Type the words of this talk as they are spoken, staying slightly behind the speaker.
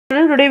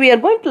children, today we are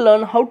going to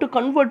learn how to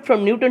convert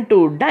from Newton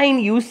to dyne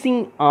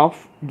using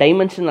of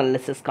dimensional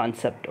analysis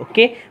concept,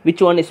 okay,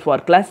 which one is for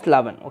class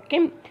 11,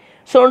 okay.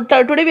 So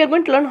today we are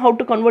going to learn how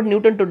to convert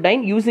Newton to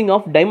dyne using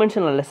of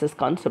dimensional analysis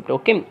concept,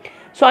 okay.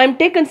 So I am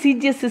taken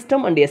CGS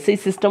system and SI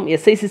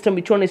system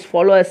which one is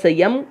follow as a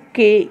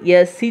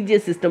MKS,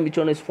 CGS system which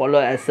one is follow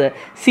as a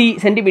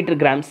centimeter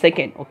gram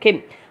second,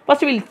 okay.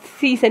 First we will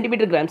see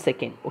centimeter gram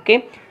second,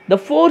 okay. The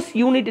force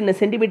unit in a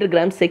centimeter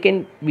gram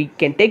second, we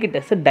can take it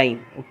as a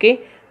dyne,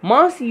 okay.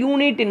 Mass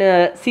unit in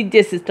a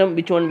CGS system,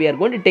 which one we are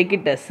going to take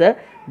it as a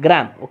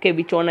gram, okay,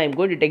 which one I am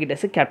going to take it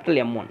as a capital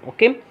M1,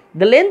 okay.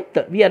 The length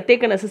we are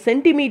taken as a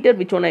centimeter,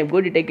 which one I am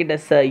going to take it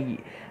as a,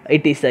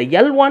 it is a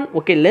L1,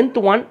 okay, length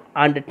 1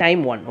 and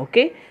time 1,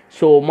 okay.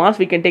 So mass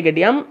we can take it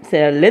M,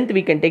 length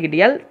we can take it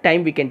L,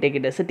 time we can take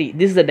it as a T.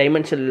 This is the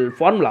dimensional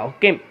formula,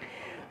 okay.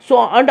 So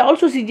and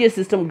also CGS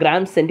system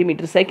gram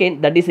centimeter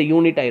second, that is a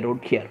unit I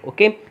wrote here,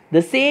 okay.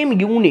 The same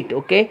unit,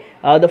 okay,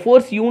 the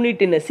force unit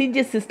in a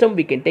CGS system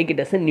we can take it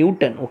as a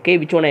Newton, okay,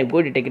 which one I am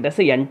going to take it as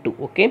a N2,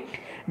 okay.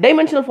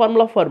 Dimensional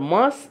formula for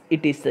mass,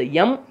 it is a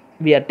M,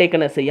 we are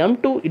taken as a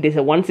M2, it is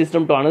a one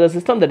system to another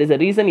system, that is the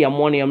reason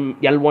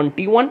M1 L1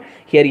 T1,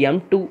 here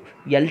M2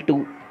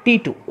 L2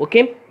 T2,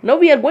 okay. Now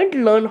we are going to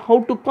learn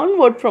how to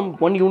convert from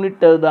one unit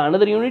to the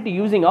another unit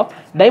using of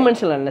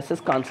dimensional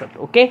analysis concept,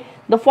 okay.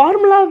 The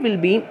formula will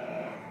be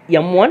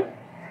M1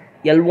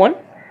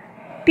 L1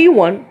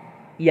 T1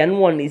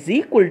 N1 is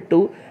equal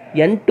to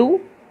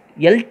N2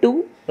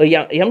 L2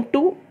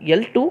 M2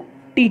 L2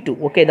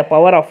 T2, okay. The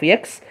power of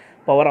X,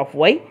 power of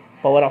Y,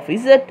 power of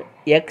Z,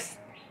 X,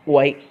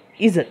 Y,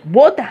 Z.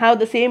 Both have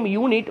the same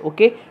unit,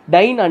 okay.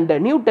 Dyne and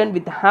Newton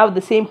with have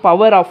the same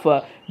power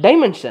of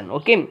dimension,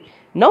 okay.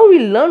 Now we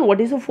will learn what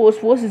is a force.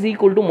 Force is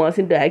equal to mass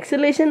into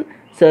acceleration.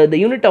 So the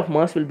unit of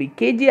mass will be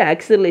kg,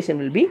 acceleration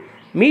will be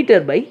meter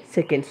by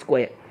second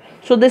square.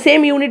 So the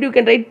same unit you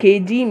can write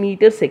kg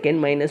meter second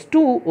minus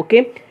 2,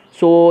 okay.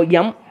 So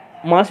m,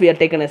 mass we are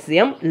taken as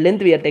m,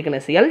 length we are taken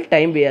as L,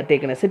 time we are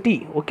taken as a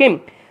T, okay.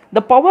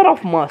 The power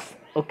of mass,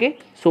 okay.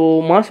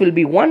 So mass will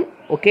be 1,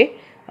 okay.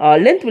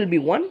 Length will be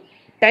 1,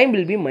 time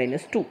will be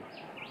minus 2,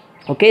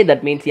 okay.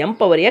 That means m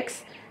power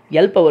x,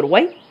 L power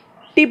y,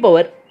 T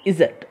power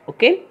z,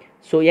 okay.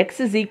 So x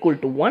is equal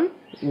to 1,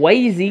 y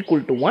is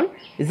equal to 1,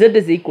 z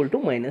is equal to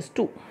minus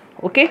 2,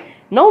 okay.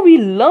 Now we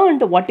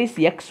learned what is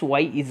x,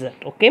 y, z,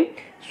 okay.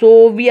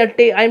 So we are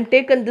I am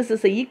taken this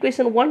as a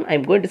equation 1, I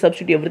am going to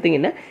substitute everything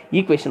in a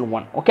equation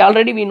 1, okay.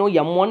 Already we know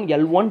M1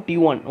 L1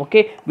 T1,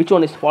 okay, which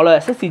one is follow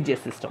as a CGS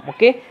system,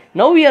 okay.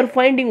 Now we are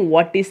finding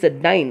what is the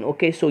dyne,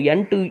 okay. So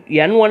N2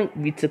 N1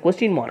 with a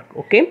question mark,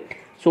 okay.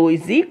 So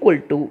is equal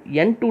to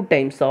N2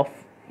 times of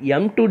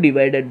M2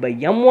 divided by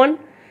M1,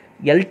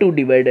 L2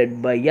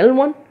 divided by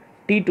L1,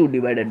 T2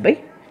 divided by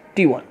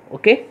T1,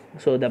 okay.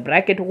 So the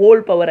bracket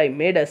whole power I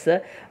made as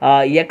a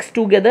x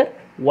together,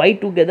 y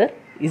together,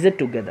 z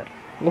together,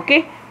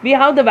 okay. We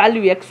have the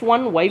value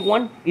x1,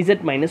 y1, z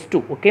minus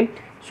 2, okay.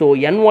 So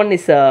n1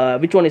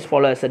 is which one is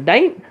follow as a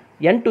dyne,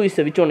 n2 is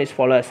which one is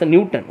follow as a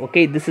Newton,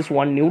 okay. This is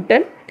 1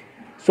 Newton.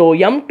 So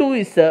m2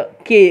 is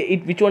k,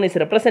 which one is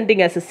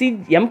representing as a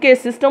mk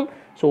system,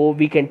 so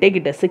we can take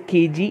it as a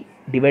kg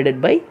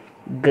divided by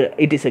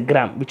it is a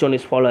gram, which one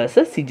is follow as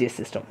a CGS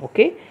system,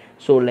 okay.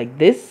 So like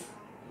this,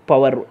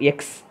 power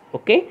x,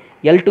 okay.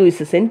 L2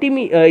 is a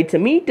centimeter, it's a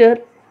meter,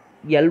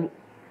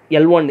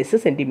 L1 is a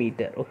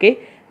centimeter,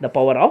 okay. The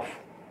power of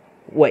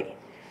y.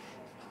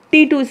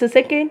 T2 is a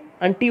second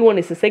and T1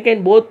 is a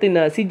second, both in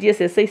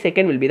CGS SI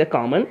second will be the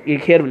common,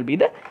 here will be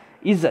the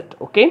z,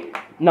 okay.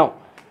 Now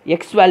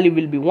x value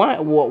will be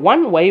 1,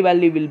 y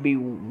value will be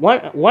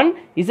 1,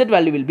 z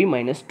value will be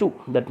minus 2,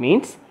 that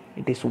means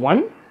it is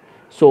 1.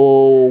 So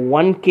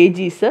 1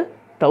 kg is a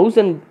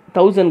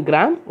 1000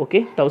 gram,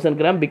 okay, 1000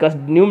 gram, because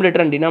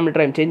numerator and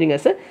denominator I am changing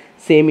as a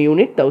same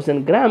unit,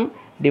 1000 gram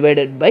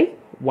divided by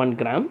 1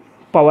 gram,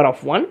 power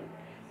of 1.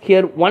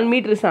 Here 1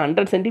 meter is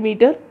 100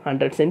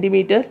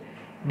 centimeter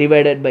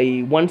divided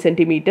by 1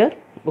 centimeter,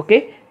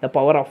 okay. The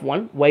power of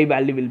 1, y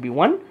value will be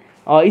 1,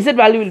 z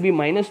value will be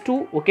minus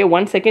 2, okay.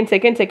 1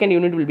 second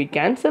unit will be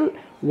cancelled,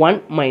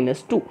 1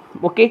 minus 2,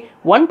 okay.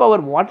 1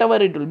 power whatever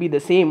it will be the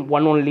same,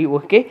 1 only,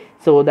 okay.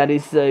 So that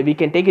is we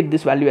can take it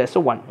this value as a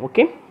 1,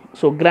 okay.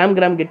 So gram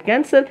get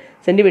cancelled,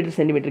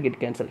 centimeter get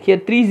cancelled. Here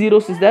 3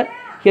 zeros is there,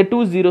 here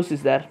 2 zeros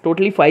is there,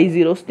 totally 5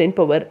 zeros, 10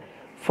 power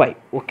 5,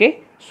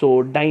 okay.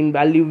 So dyne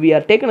value we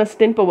are taken as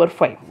 10 power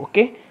 5,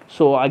 okay.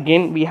 So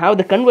again we have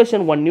the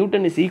conversion, 1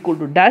 Newton is equal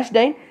to dash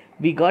dyne,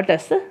 we got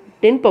as a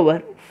 10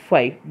 power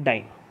 5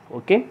 dyne,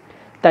 okay.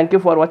 Thank you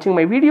for watching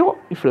my video.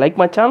 If you like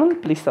my channel,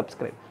 please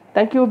subscribe.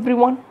 Thank you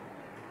everyone.